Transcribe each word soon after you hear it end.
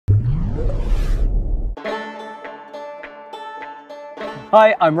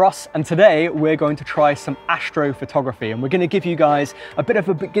Hi, I'm Ross, and today we're going to try some astrophotography, and we're going to give you guys a bit of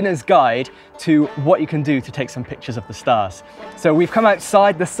a beginner's guide to what you can do to take some pictures of the stars. So we've come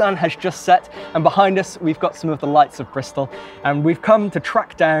outside, the sun has just set, and behind us we've got some of the lights of Bristol, and we've come to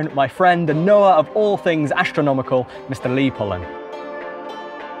track down my friend and knower of all things astronomical, Mr. Lee Pullen.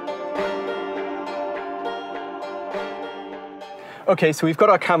 Okay, so we've got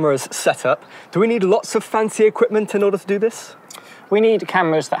our cameras set up. Do we need lots of fancy equipment in order to do this? We need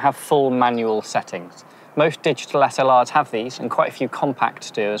cameras that have full manual settings. Most digital SLRs have these, and quite a few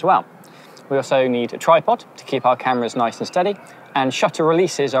compacts do as well. We also need a tripod to keep our cameras nice and steady, and shutter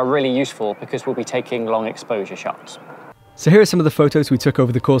releases are really useful because we'll be taking long exposure shots. So here are some of the photos we took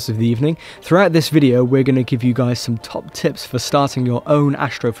over the course of the evening. Throughout this video, we're going to give you guys some top tips for starting your own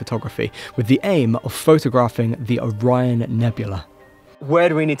astrophotography with the aim of photographing the Orion Nebula. Where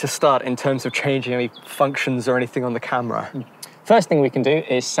do we need to start in terms of changing any functions or anything on the camera? First thing we can do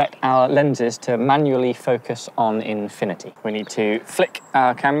is set our lenses to manually focus on infinity. We need to flick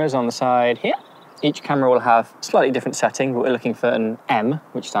our cameras on the side here. Each camera will have a slightly different setting, but we're looking for an M,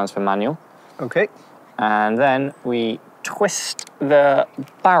 which stands for manual. Okay. And then we twist the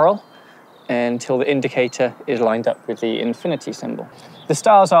barrel until the indicator is lined up with the infinity symbol. The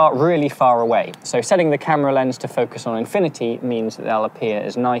stars are really far away, so setting the camera lens to focus on infinity means that they'll appear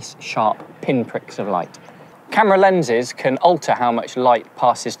as nice, sharp pinpricks of light. Camera lenses can alter how much light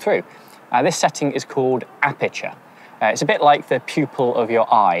passes through. This setting is called aperture. It's a bit like the pupil of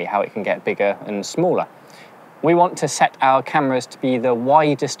your eye, how it can get bigger and smaller. We want to set our cameras to be the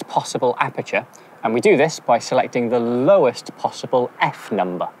widest possible aperture, and we do this by selecting the lowest possible f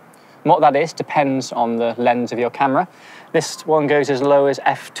number. And what that is depends on the lens of your camera. This one goes as low as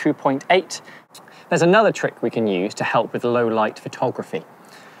f2.8. There's another trick we can use to help with low light photography.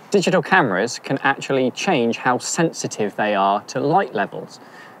 Digital cameras can actually change how sensitive they are to light levels.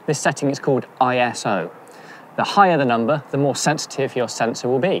 This setting is called ISO. The higher the number, the more sensitive your sensor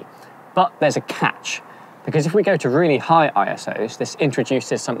will be. But there's a catch, because if we go to really high ISOs, this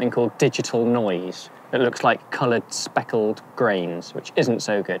introduces something called digital noise. It looks like coloured speckled grains, which isn't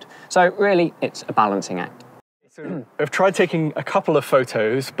so good. So really, it's a balancing act. So I've tried taking a couple of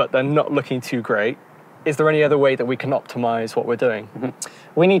photos, but they're not looking too great. Is there any other way that we can optimise what we're doing?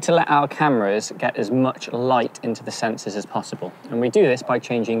 We need to let our cameras get as much light into the sensors as possible, and we do this by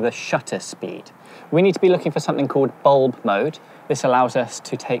changing the shutter speed. We need to be looking for something called bulb mode. This allows us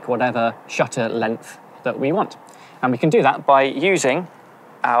to take whatever shutter length that we want, and we can do that by using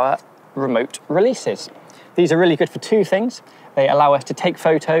our remote releases. These are really good for two things. They allow us to take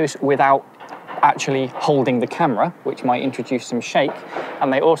photos without actually holding the camera, which might introduce some shake,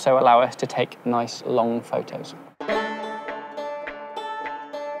 and they also allow us to take nice long photos.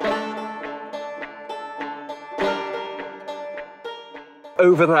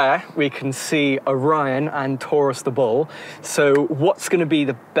 Over there we can see Orion and Taurus the bull. So what's going to be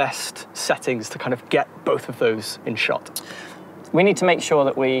the best settings to kind of get both of those in shot? We need to make sure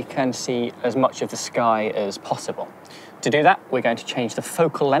that we can see as much of the sky as possible. To do that, we're going to change the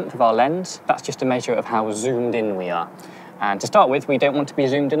focal length of our lens. That's just a measure of how zoomed in we are. And to start with, we don't want to be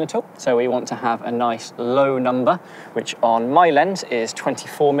zoomed in at all. So we want to have a nice low number, which on my lens is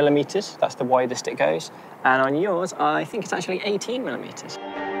 24 millimeters. That's the widest it goes. And on yours, I think it's actually 18 millimeters.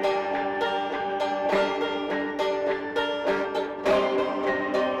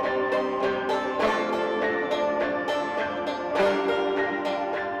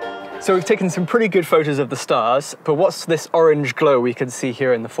 So we've taken some pretty good photos of the stars, but what's this orange glow we can see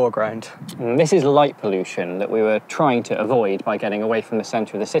here in the foreground? This is light pollution that we were trying to avoid by getting away from the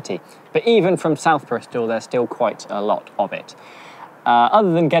centre of the city. But even from South Bristol, there's still quite a lot of it.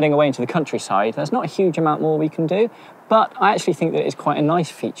 Other than getting away into the countryside, there's not a huge amount more we can do, but I actually think that it's quite a nice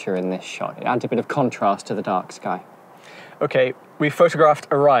feature in this shot. It adds a bit of contrast to the dark sky. Okay, we photographed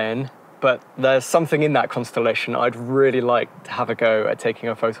Orion, but there's something in that constellation I'd really like to have a go at taking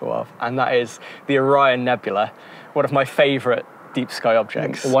a photo of, and that is the Orion Nebula, one of my favourite deep sky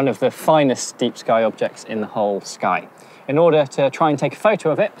objects. One of the finest deep sky objects in the whole sky. In order to try and take a photo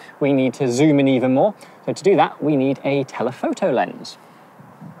of it, we need to zoom in even more. So to do that, we need a telephoto lens.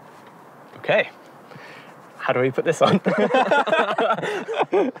 Okay, how do we put this on?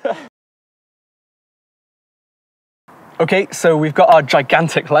 Okay, so we've got our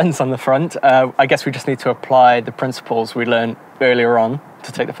gigantic lens on the front. I guess we just need to apply the principles we learned earlier on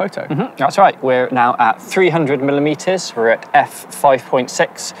to take the photo. That's right. We're now at 300 millimeters. We're at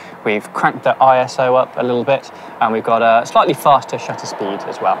f5.6. We've cranked the ISO up a little bit, and we've got a slightly faster shutter speed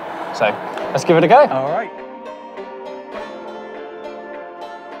as well. So let's give it a go. All right.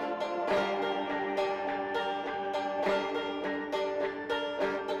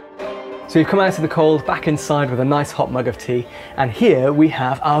 So we've come out of the cold, back inside with a nice hot mug of tea, and here we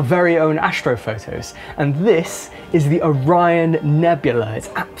have our very own astrophotos. And this is the Orion Nebula. It's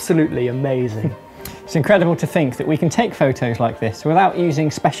absolutely amazing. It's incredible to think that we can take photos like this without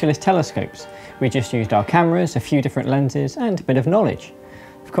using specialist telescopes. We just used our cameras, a few different lenses, and a bit of knowledge.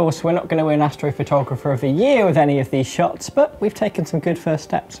 Of course, we're not going to win Astrophotographer of the Year with any of these shots, but we've taken some good first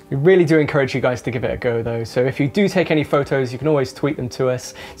steps. We really do encourage you guys to give it a go though, so if you do take any photos, you can always tweet them to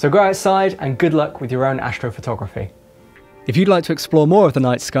us. So go outside and good luck with your own astrophotography. If you'd like to explore more of the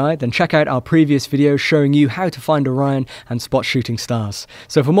night sky, then check out our previous videos showing you how to find Orion and spot shooting stars.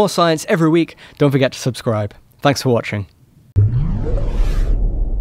 So for more science every week, don't forget to subscribe. Thanks for watching.